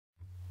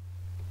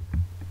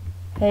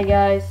Hey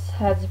guys,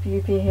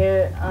 HadsePvP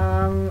here.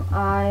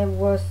 I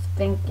was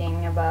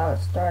thinking about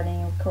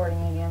starting recording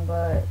again,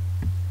 but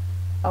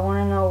I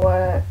want to know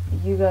what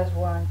you guys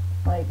want.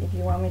 Like, if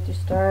you want me to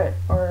start,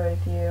 or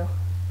if you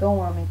don't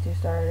want me to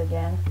start it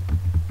again.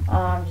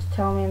 Just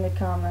tell me in the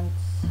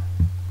comments,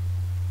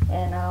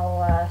 and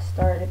I'll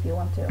start if you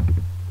want to.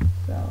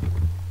 So,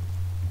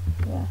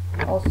 yeah.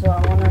 Also,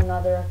 I want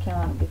another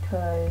account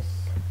because,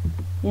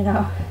 you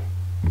know,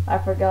 I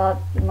forgot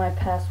my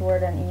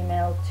password and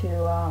email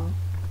to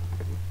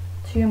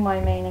my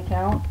main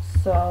account,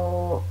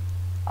 so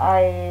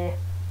I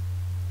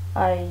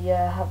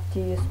have to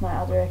use my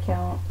other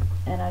account,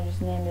 and I just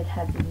named it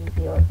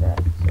HadsePvP like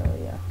that. So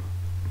yeah,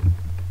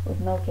 with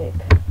no cape.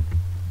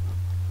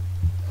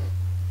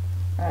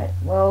 Alright,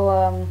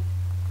 well,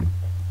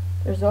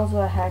 there's also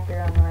a hacker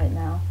on right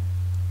now.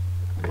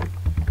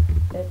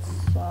 It's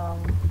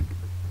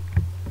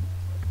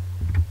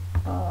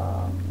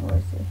where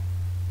is he?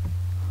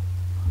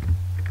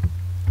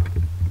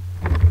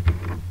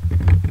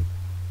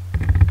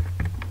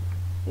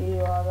 Did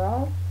he log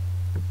off?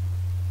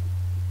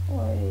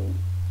 Wait.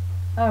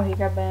 Oh, he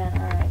got banned.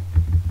 Alright.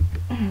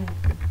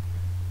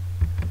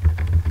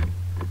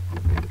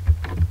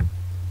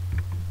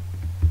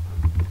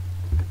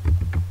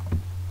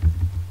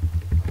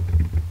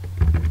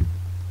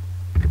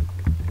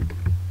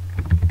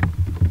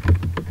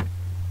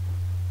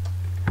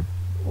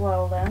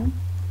 Well then.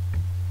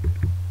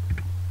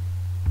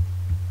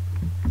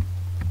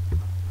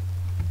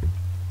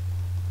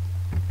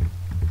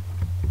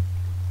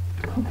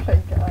 Oh my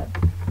god.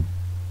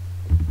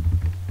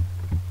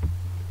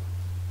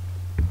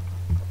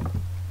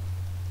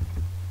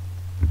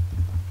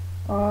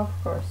 Oh,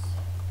 of course.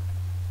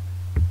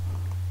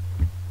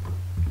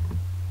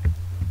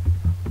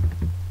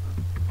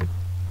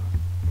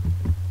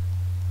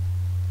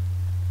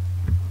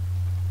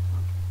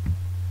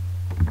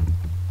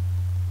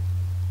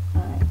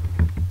 Alright.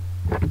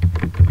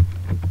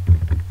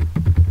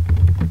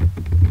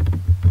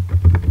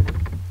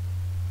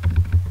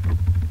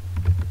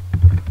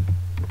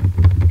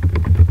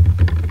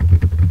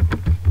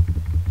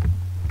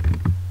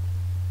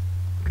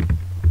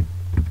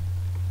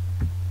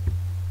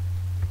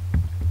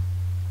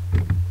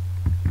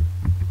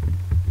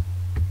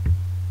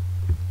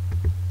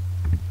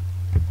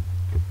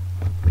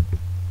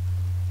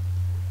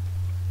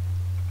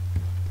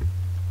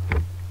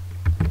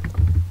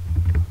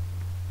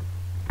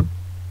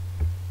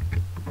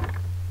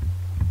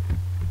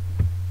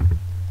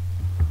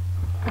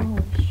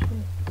 Holy shit.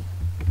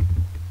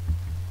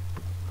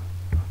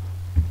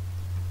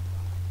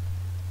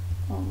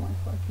 Oh my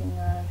fucking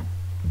god.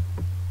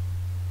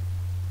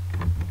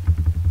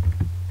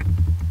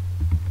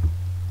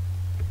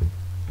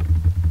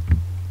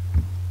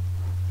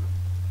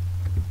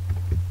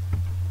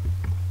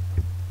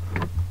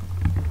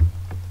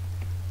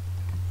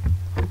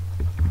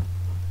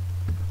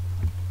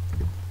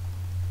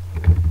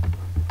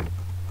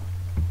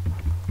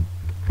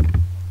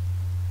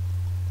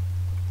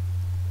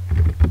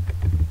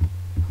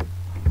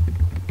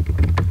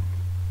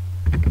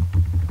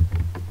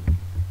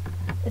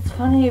 It's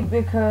funny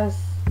because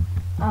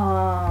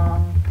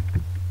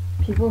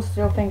people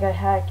still think I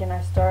hack, and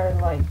I started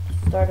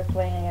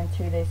playing again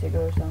 2 days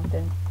ago or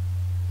something.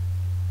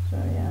 So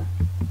yeah.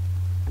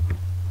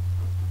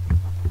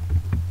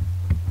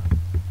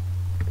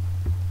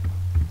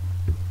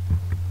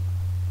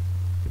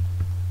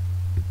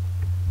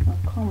 Oh,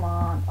 come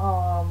on.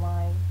 Oh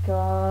my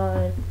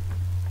god.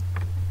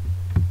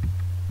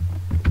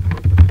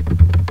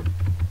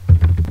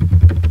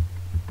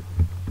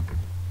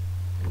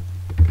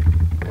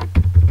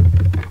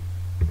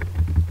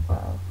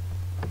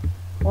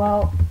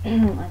 Well,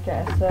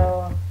 okay,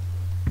 so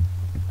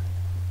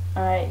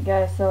alright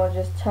guys, so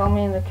just tell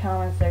me in the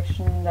comment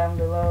section down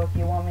below if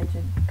you want me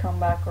to come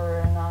back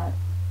or not.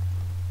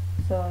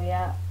 So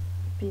yeah,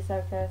 peace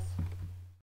out guys.